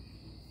that.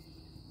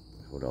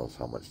 Who knows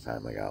how much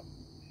time I got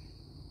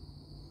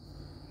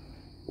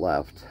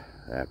left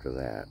after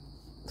that.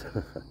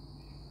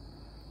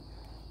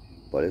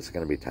 But it's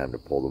gonna be time to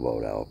pull the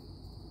boat out,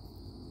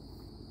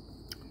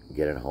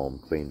 get it home,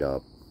 cleaned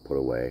up, put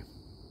away.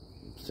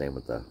 Same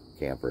with the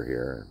camper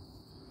here.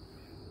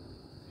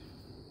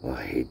 Oh,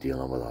 I hate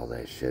dealing with all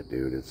that shit,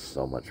 dude. It's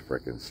so much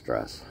freaking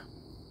stress.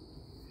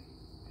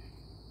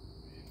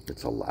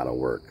 It's a lot of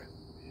work.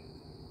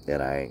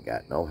 And I ain't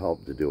got no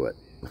help to do it.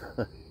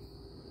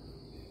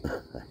 I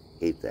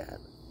hate that.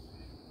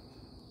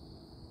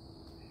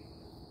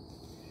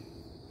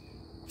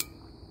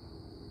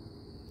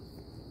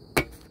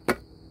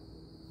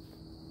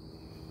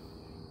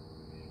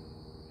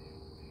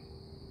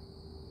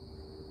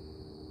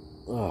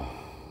 Oh,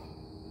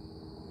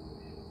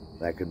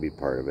 that could be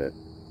part of it.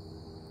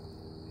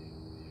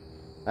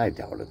 I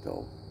doubt it,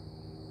 though.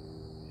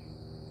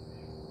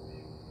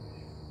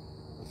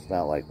 It's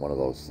not like one of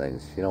those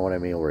things, you know what I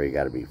mean, where you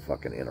got to be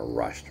fucking in a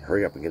rush.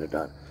 Hurry up and get it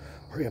done.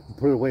 Hurry up and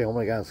put it away. Oh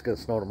my God, it's going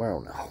to snow tomorrow.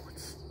 No,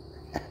 it's...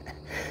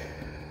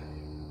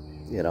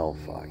 you know,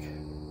 fuck.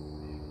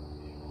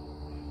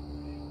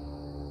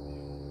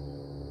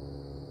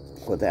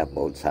 When that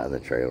boat's on the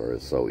trailer,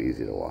 it's so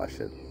easy to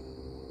wash it.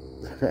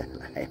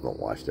 I haven't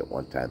washed it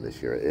one time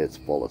this year. It's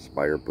full of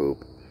spider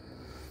poop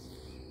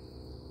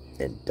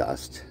and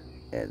dust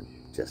and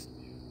just,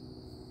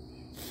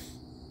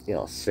 you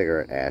know,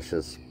 cigarette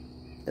ashes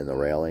in the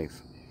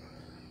railings.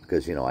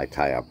 Because, you know, I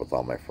tie up with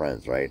all my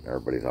friends, right? And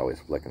everybody's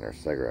always flicking their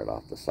cigarette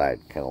off the side,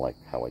 kind of like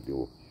how I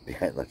do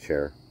behind the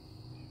chair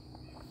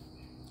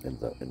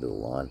into the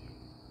lawn.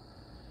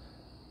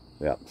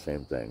 Yep,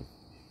 same thing.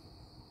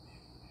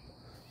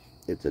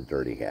 It's a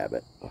dirty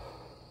habit.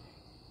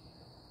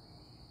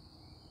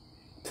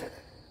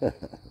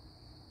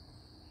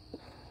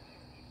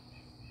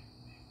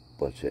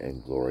 Bunch of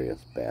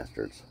inglorious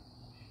bastards.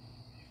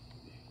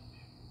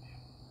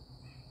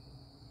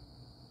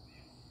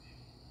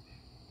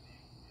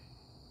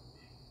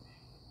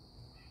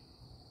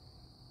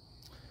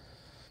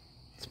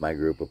 It's my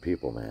group of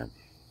people, man.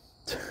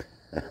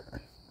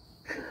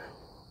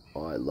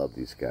 Oh, I love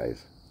these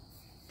guys.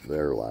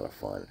 They're a lot of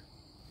fun.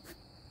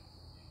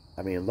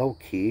 I mean, low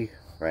key,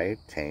 right?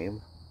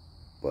 Tame,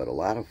 but a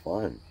lot of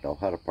fun. Know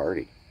how to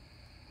party.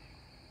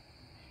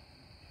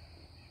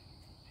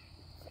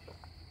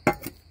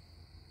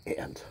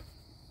 And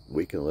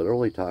we can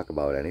literally talk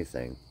about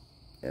anything,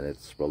 and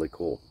it's really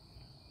cool.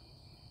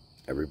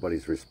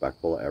 Everybody's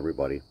respectful of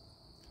everybody.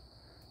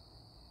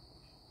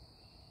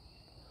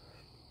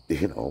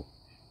 You know,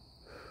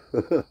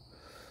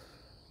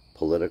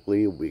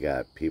 politically, we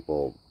got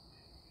people,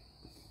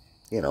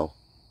 you know,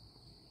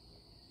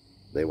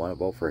 they want to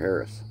vote for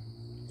Harris.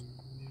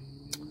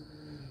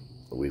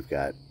 We've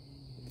got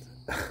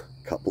a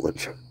couple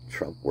of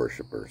Trump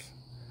worshipers.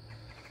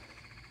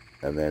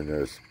 And then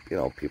there's, you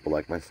know, people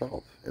like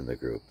myself in the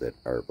group that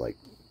are like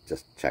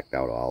just checked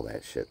out all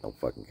that shit. Don't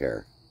fucking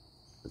care.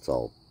 It's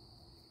all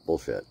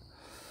bullshit.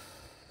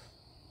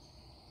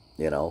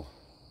 You know?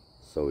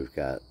 So we've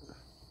got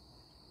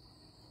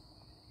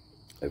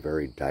a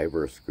very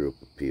diverse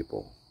group of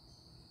people.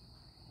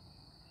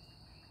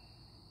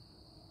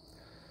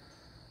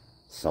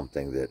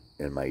 Something that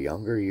in my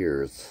younger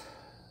years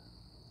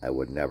I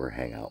would never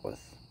hang out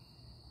with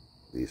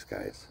these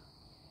guys.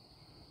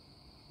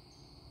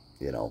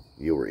 You know,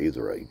 you were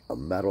either a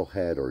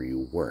metalhead or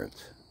you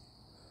weren't.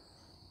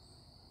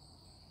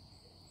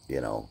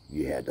 You know,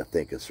 you had to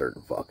think a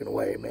certain fucking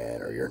way,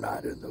 man, or you're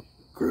not in the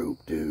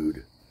group,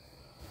 dude.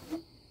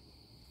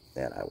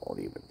 And I won't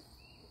even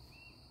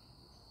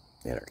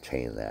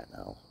entertain that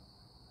now.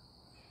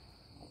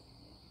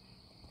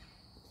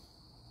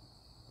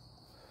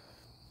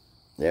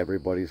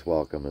 Everybody's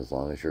welcome as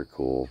long as you're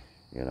cool,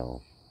 you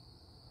know.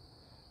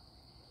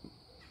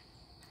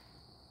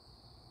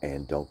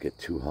 And don't get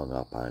too hung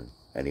up on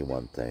any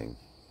one thing.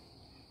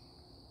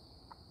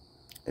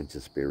 And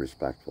just be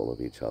respectful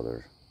of each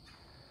other.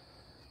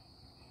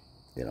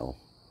 You know.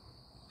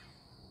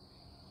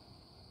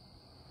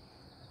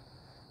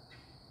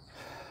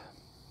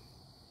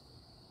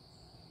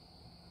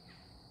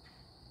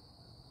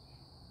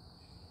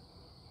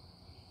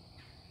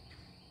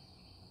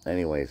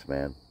 Anyways,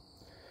 man.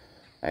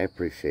 I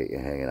appreciate you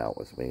hanging out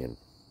with me. And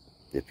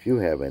if you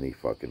have any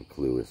fucking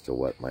clue as to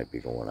what might be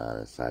going on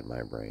inside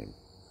my brain,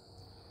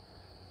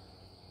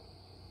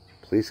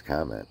 please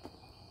comment,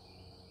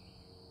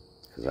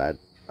 because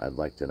I'd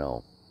like to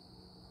know.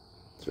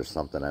 Is there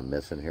something I'm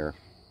missing here?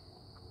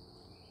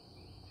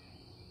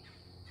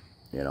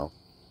 You know?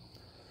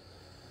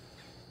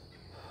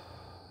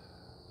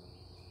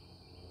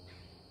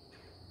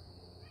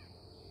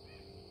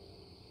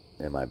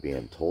 Am I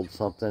being told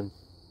something?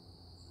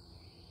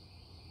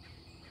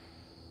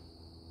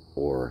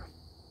 Or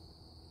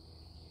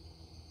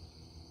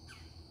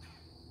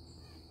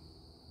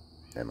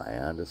am I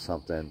onto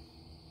something?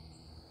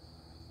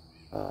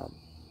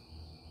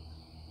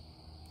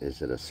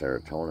 Is it a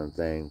serotonin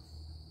thing?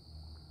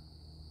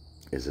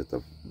 Is it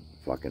the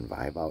fucking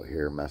vibe out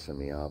here messing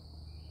me up?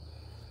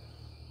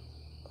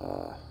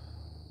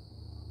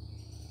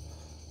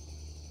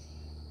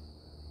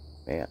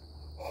 Man,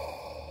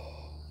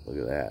 look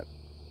at that.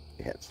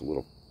 Yeah, it's a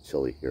little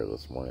chilly here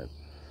this morning.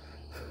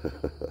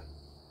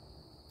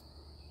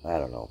 I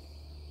don't know.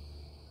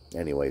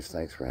 Anyways,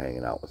 thanks for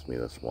hanging out with me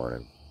this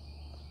morning.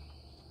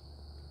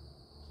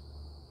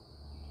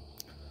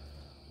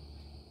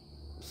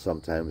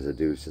 sometimes the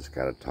dudes just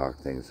gotta talk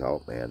things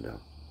out, man.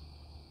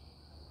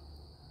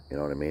 You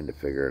know what I mean? To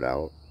figure it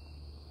out.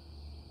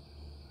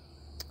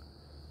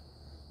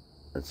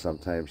 And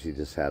sometimes you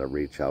just had to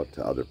reach out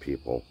to other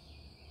people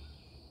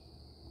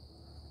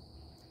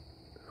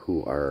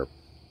who are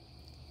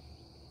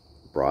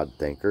broad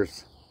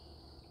thinkers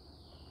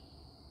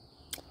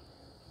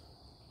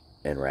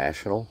and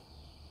rational,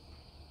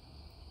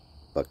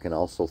 but can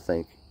also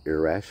think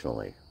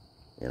irrationally.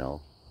 You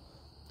know,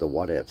 the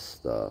what ifs,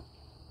 the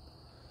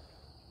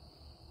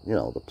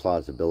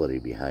plausibility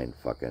behind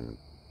fucking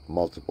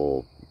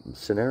multiple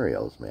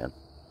scenarios, man,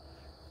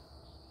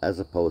 as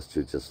opposed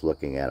to just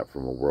looking at it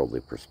from a worldly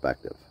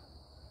perspective,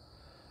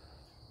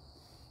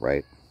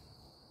 right?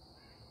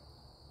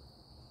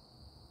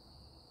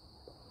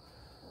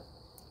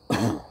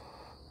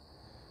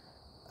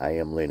 I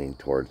am leaning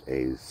towards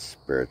a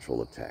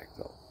spiritual attack,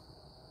 though,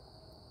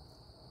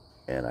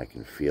 and I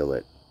can feel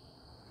it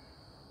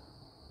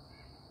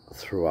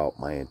throughout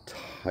my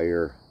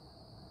entire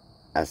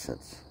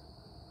essence,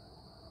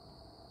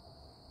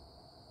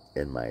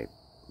 in my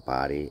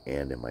body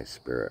and in my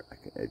spirit.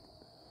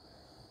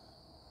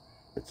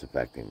 It's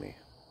affecting me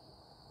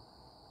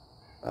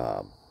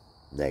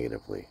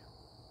negatively.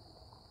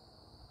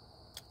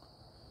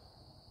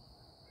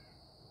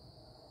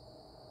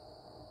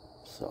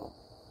 So,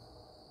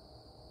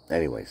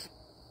 anyways,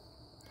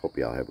 hope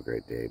y'all have a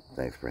great day.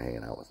 Thanks for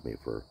hanging out with me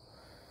for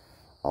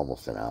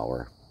almost an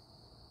hour.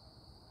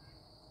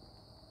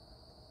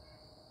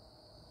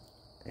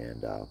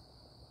 And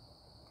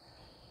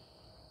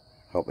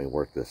help me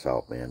work this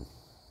out, man.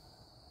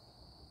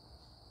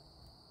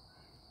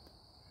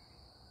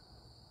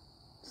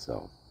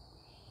 So,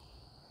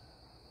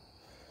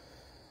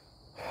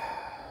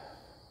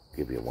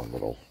 give you one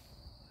little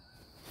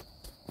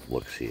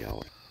look-see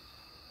out.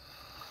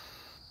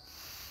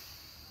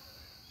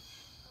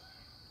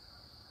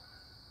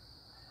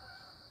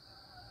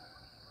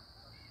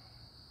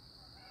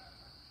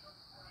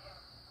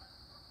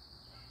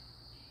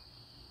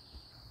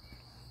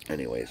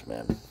 Anyways,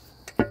 man.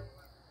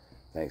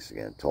 Thanks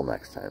again. Till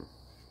next time.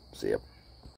 See ya.